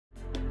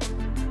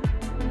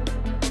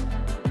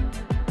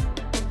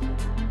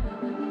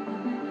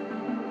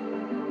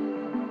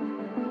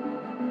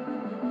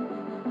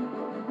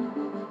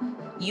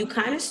you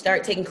kind of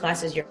start taking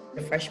classes your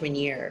freshman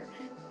year,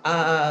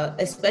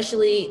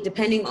 especially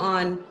depending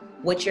on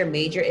what your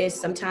major is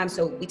sometimes.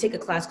 So we take a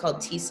class called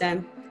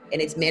TSEM,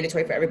 and it's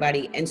mandatory for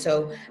everybody. And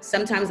so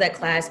sometimes that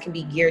class can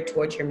be geared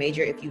towards your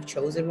major if you've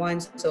chosen one.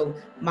 So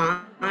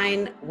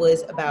mine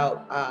was about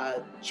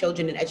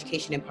children and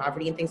education and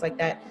poverty and things like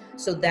that.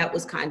 So that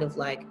was kind of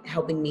like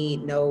helping me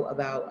know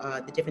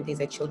about the different things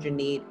that children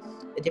need,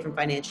 the different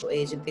financial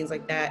age and things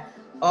like that.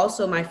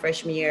 Also, my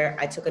freshman year,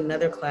 I took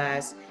another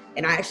class,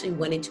 and I actually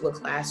went into a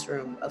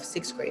classroom of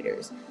sixth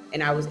graders,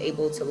 and I was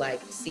able to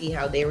like see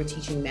how they were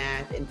teaching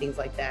math and things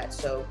like that.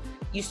 So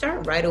you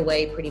start right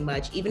away pretty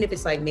much, even if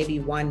it's like maybe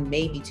one,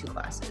 maybe two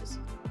classes.